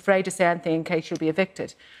that. She's afraid to say anything in case she'll be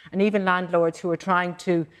evicted. And even landlords who are trying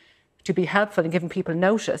to be helpful and giving people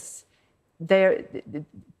notice,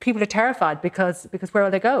 people are terrified because where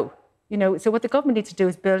will they go? You know, so what the government needs to do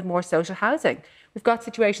is build more social housing. We've got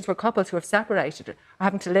situations where couples who have separated are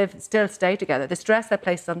having to still stay together. The stress that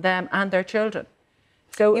places on them and their children.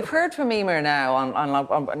 So you've heard from Emer now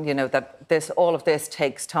on you know, that all of this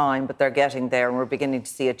takes time, but they're getting there, and we're beginning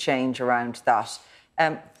to see a change around that.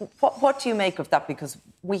 What do you make of that? Because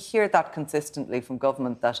we hear that consistently from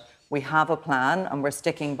government, that we have a plan and we're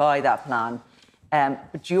sticking by that plan.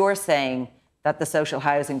 But you're saying that the social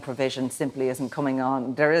housing provision simply isn't coming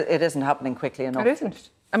on. It isn't happening quickly enough. It isn't.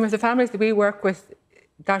 I mean, the families that we work with,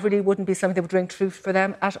 that really wouldn't be something that would ring true for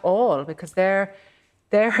them at all, because they're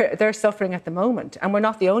suffering at the moment. And we're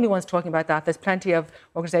not the only ones talking about that. There's plenty of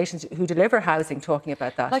organisations who deliver housing talking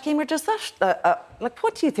about that. Like, Emer, does that,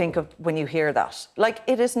 what do you think of when you hear that? Like,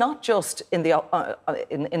 it is not just in the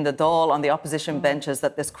Dáil, on the opposition benches,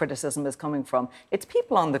 that this criticism is coming from. It's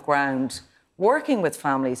people on the ground working with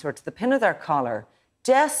families who are to the pin of their collar,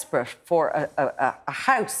 desperate for a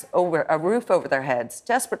house, a roof over their heads,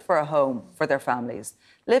 desperate for a home for their families,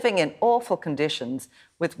 living in awful conditions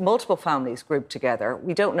with multiple families grouped together.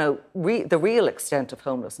 We don't know the real extent of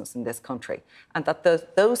homelessness in this country, and that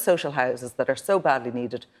those social houses that are so badly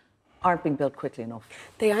needed aren't being built quickly enough.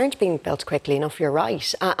 They aren't being built quickly enough, you're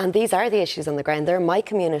right. And these are the issues on the ground. They're my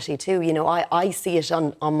community too. You know, I see it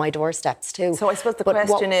on my doorsteps too. So I suppose the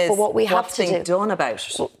question is, what's being done about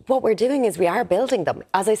it? What we're doing is we are building them.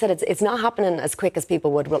 As I said, it's not happening as quick as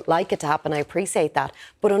people would like it to happen. I appreciate that.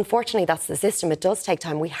 But unfortunately, that's the system. It does take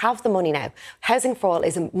time. We have the money now. Housing for All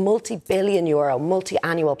is a multi-billion euro,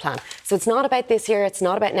 multi-annual plan. So it's not about this year, it's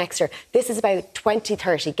not about next year. This is about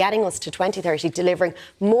 2030, getting us to 2030, delivering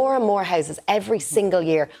more and more houses every single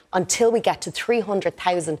year until we get to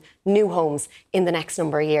 300,000 new homes in the next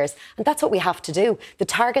number of years. And that's what we have to do. The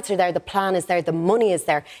targets are there, the plan is there, the money is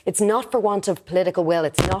there. It's not for want of political will,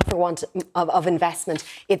 it's not for want of investment.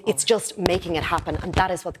 It's just making it happen, and that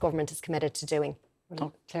is what the government is committed to doing.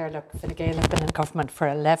 Well, Claire, look, Fine Gael have been in government for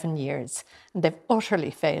 11 years and they've utterly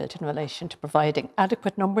failed in relation to providing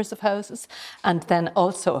adequate numbers of houses and then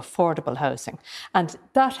also affordable housing. And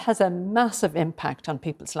that has a massive impact on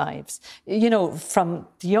people's lives. You know, from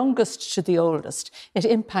the youngest to the oldest, it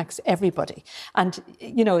impacts everybody. And,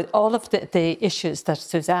 you know, all of the issues that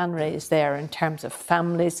Suzanne raised there in terms of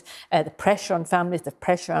families, the pressure on families, the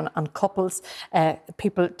pressure on couples,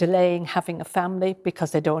 people delaying having a family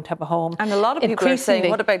because they don't have a home. And a lot of people are saying,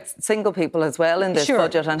 what about single people as well in this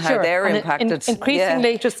budget and how they're impacted?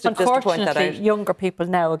 Increasingly, just unfortunately, to point that out. younger people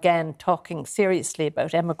now, again, talking seriously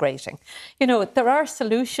about emigrating. You know, there are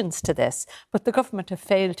solutions to this, but the government have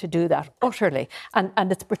failed to do that utterly.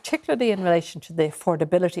 And it's particularly in relation to the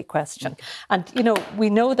affordability question. And, you know, we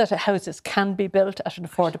know that houses can be built at an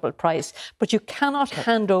affordable price, but you cannot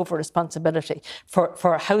hand over responsibility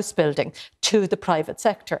for house building to the private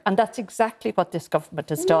sector. And that's exactly what this government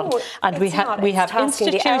has done. And we have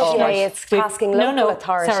institutional... It's tasking local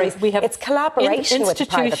authorities. Sorry, we have it's collaboration with the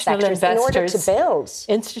private sectors in order to build.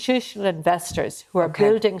 Institutional investors who are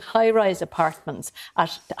building high-rise apartments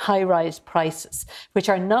at high-rise prices, which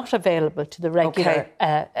are not available to the regular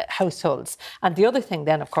households. And the other thing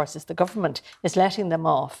then, of course, is the government is letting them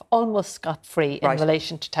off almost scot-free in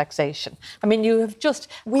relation to taxation. I mean, you have just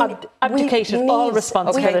abdicated all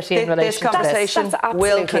responsibility in relation to this. This conversation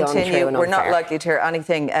will continue. We're not likely to hear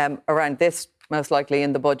anything around this, most likely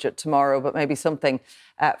in the budget tomorrow, but maybe something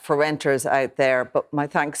for renters out there. But my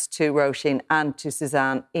thanks to Roisin and to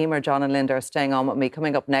Suzanne. Emer, John and Linda are staying on with me.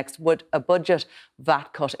 Coming up next, would a budget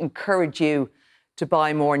VAT cut encourage you to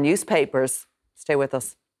buy more newspapers? Stay with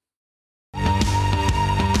us.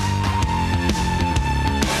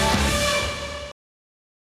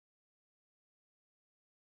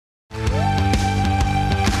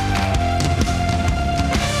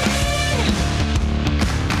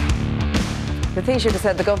 The Taoiseach has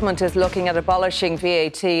said the government is looking at abolishing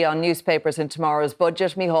VAT on newspapers in tomorrow's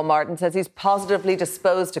budget. Micheál Martin says he's positively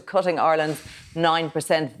disposed to cutting Ireland's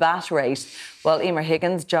 9% VAT rate. While Emer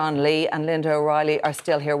Higgins, John Lee and Linda O'Reilly are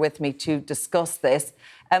still here with me to discuss this.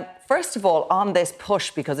 First of all, on this push,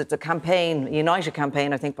 because it's a campaign, a united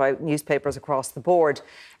campaign, I think, by newspapers across the board.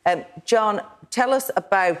 John, tell us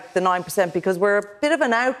about the 9%, because we're a bit of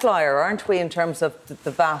an outlier, aren't we, in terms of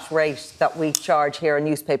the VAT rate that we charge here in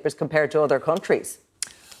newspapers compared to other countries?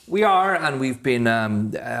 We are, and we've been,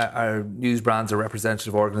 our News Brands, our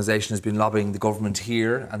representative organisation, has been lobbying the government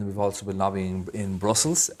here, and we've also been lobbying in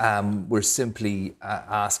Brussels. We're simply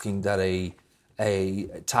asking that a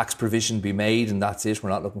tax provision be made, and that's it. We're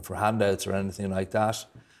not looking for handouts or anything like that.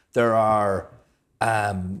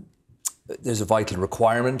 There's a vital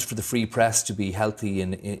requirement for the free press to be healthy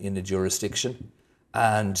in a jurisdiction,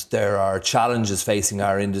 and there are challenges facing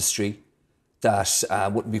our industry that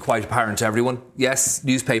wouldn't be quite apparent to everyone. Yes,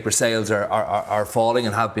 newspaper sales are falling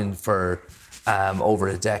and have been for over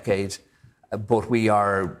a decade, but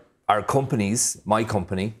our companies, my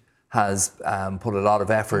company, has put a lot of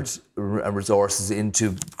effort and resources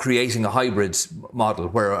into creating a hybrid model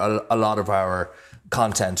where a lot of our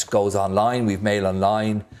content goes online. We've mail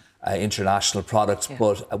online, international products,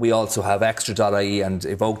 but we also have Extra.ie and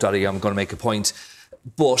Evoke.ie. I'm going to make a point.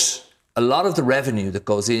 But a lot of the revenue that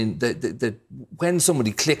goes in, when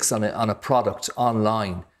somebody clicks on a product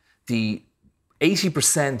online, the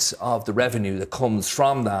 80% of the revenue that comes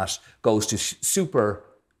from that goes to super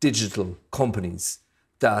digital companies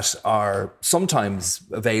that are sometimes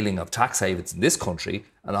availing of tax havens in this country,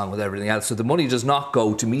 along with everything else. So the money does not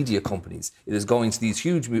go to media companies. It is going to these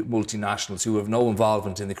huge multinationals who have no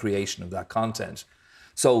involvement in the creation of that content.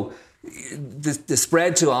 So the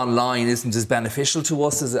spread to online isn't as beneficial to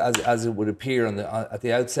us as it would appear at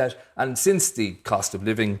the outset. And since the cost of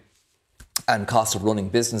living and cost of running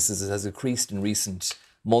businesses has increased in recent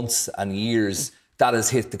months and years, that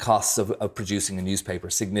has hit the costs of producing a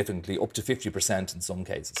newspaper significantly, up to 50% in some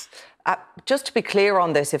cases. Just to be clear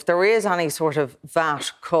on this, if there is any sort of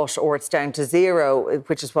VAT cut or it's down to zero,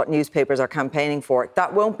 which is what newspapers are campaigning for,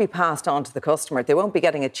 that won't be passed on to the customer. They won't be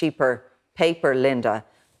getting a cheaper paper, Linda,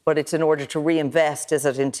 but it's in order to reinvest, is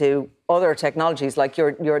it, into other technologies like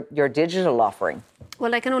your digital offering?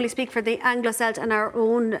 Well, I can only speak for the Anglo-Celt and our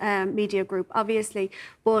own media group, obviously.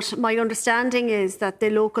 But my understanding is that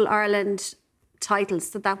the local Ireland titles,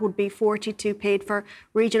 that would be 42 paid for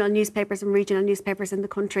regional newspapers and regional newspapers in the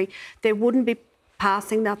country. They wouldn't be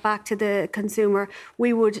passing that back to the consumer.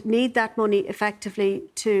 We would need that money effectively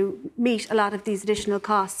to meet a lot of these additional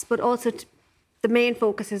costs, but also the main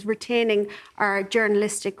focus is retaining our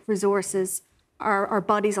journalistic resources, our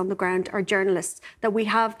bodies on the ground, our journalists, that we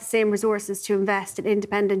have the same resources to invest in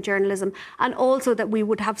independent journalism, and also that we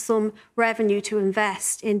would have some revenue to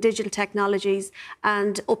invest in digital technologies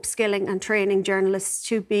and upskilling and training journalists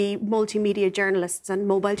to be multimedia journalists and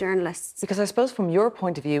mobile journalists. Because I suppose from your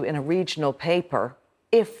point of view in a regional paper,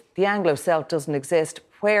 if the Anglo-Celt doesn't exist,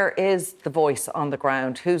 where is the voice on the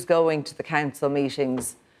ground? Who's going to the council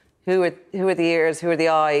meetings? Who are the ears? Who are the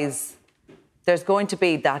eyes? There's going to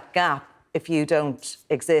be that gap if you don't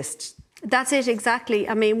exist That's it, exactly.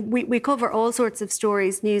 I mean, we cover all sorts of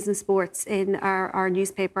stories, news and sports in our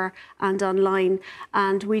newspaper and online.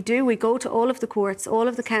 And we go to all of the courts, all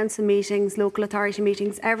of the council meetings, local authority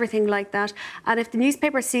meetings, everything like that. And if the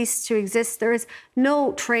newspaper ceases to exist, there is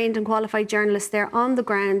no trained and qualified journalists there on the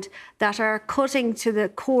ground that are cutting to the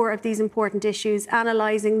core of these important issues,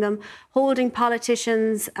 analysing them, holding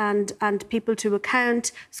politicians and people to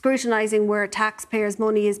account, scrutinising where taxpayers'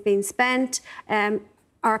 money is being spent.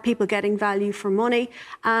 Are people getting value for money?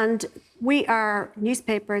 And we are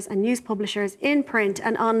newspapers and news publishers in print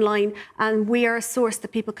and online, and we are a source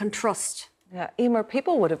that people can trust. Yeah, Emer,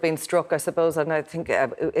 people would have been struck, I suppose, and I think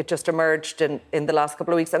it just emerged in the last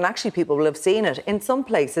couple of weeks, and actually people will have seen it. In some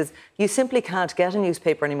places, you simply can't get a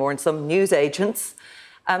newspaper anymore, and some news agents,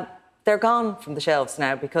 they're gone from the shelves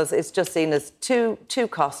now because it's just seen as too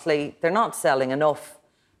costly. They're not selling enough.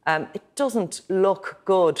 It doesn't look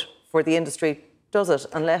good for the industry, does it,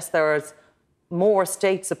 unless there's more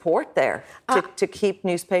state support there to keep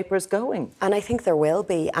newspapers going? And I think there will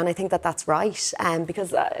be, and I think that's right,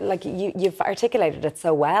 because like you've articulated it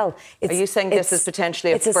so well. Are you saying this is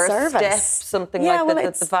potentially a first step, something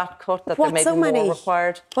like the VAT cut, that there may be more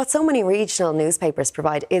required? What so many regional newspapers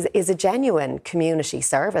provide is a genuine community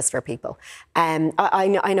service for people.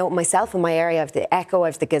 I know myself in my area, I have the Echo, I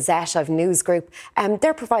have the Gazette, I have News Group.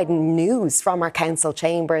 They're providing news from our council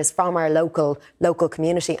chambers, from our local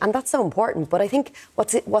community, and that's so important. But I think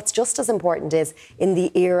what's just as important is, in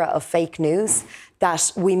the era of fake news,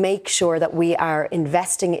 that we make sure that we are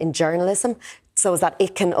investing in journalism so that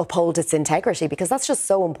it can uphold its integrity, because that's just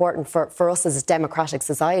so important for us as a democratic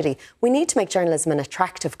society. We need to make journalism an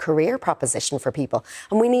attractive career proposition for people,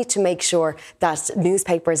 and we need to make sure that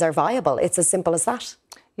newspapers are viable. It's as simple as that.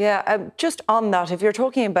 Yeah, just on that, if you're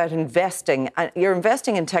talking about investing, you're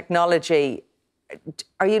investing in technology,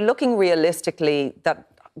 are you looking realistically that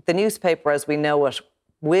the newspaper as we know it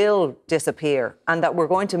will disappear and that we're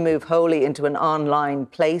going to move wholly into an online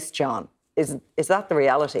place, John? Is that the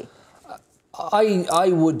reality? I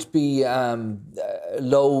would be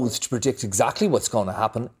loath to predict exactly what's going to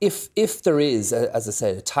happen. If there is, as I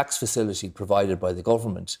said, a tax facility provided by the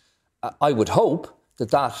government, I would hope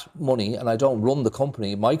that money, and I don't run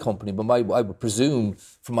my company, but I would presume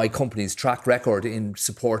from my company's track record in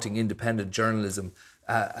supporting independent journalism,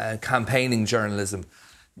 campaigning journalism,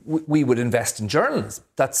 we would invest in journalism.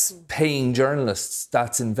 That's paying journalists.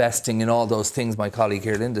 That's investing in all those things my colleague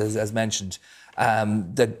here, Linda, has mentioned,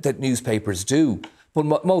 that newspapers do.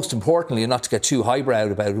 But most importantly, and not to get too highbrow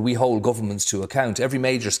about it, we hold governments to account. Every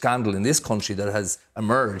major scandal in this country that has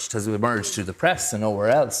emerged through the press and nowhere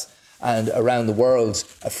else. And around the world,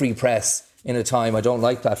 a free press in a time, I don't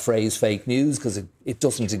like that phrase, fake news, because it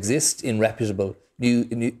doesn't exist in reputable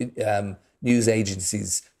news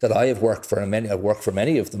agencies that I have worked for, and I've worked for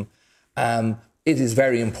many of them. It is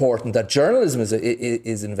very important that journalism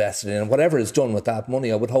is invested in, and whatever is done with that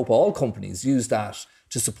money, I would hope all companies use that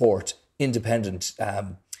to support independent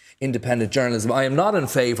journalism. I am not in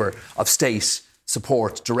favour of state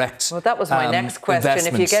support, direct. Well, that was my next question.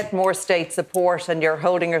 If you get more state support and you're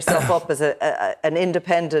holding yourself up as an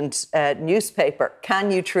independent newspaper,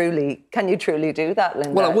 can you truly do that,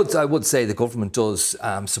 Linda? Well, I would say the government does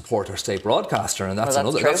support our state broadcaster, and that's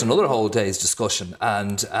another whole day's discussion.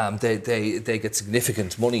 And they get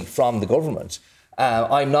significant money from the government.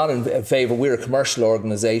 I'm not in favour. We're a commercial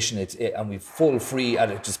organisation, and we've full free,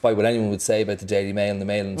 despite what anyone would say about the Daily Mail and the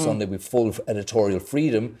Mail on Sunday, we've full editorial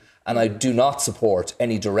freedom. And I do not support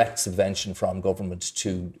any direct subvention from government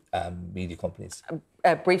to media companies.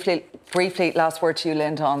 Briefly, last word to you,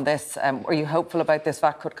 Linda, on this. Are you hopeful about this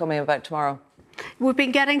VAT cut coming about tomorrow? We've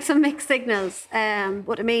been getting some mixed signals.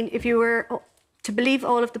 But I mean, if you were to believe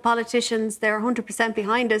all of the politicians, they're 100%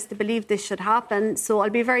 behind us to believe this should happen. So I'll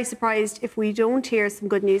be very surprised if we don't hear some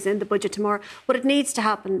good news in the budget tomorrow. But it needs to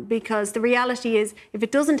happen, because the reality is, if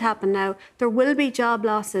it doesn't happen now, there will be job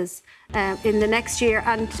losses in the next year,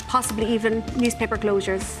 and possibly even newspaper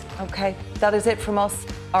closures. OK, that is it from us.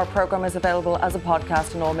 Our programme is available as a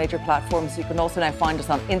podcast on all major platforms. You can also now find us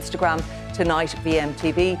on Instagram, Tonight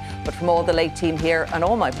VMTV. But from all the late team here and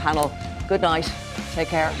all my panel, good night. Take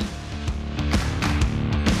care.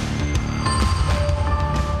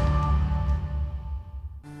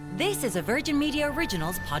 This is a Virgin Media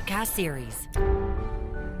Originals podcast series.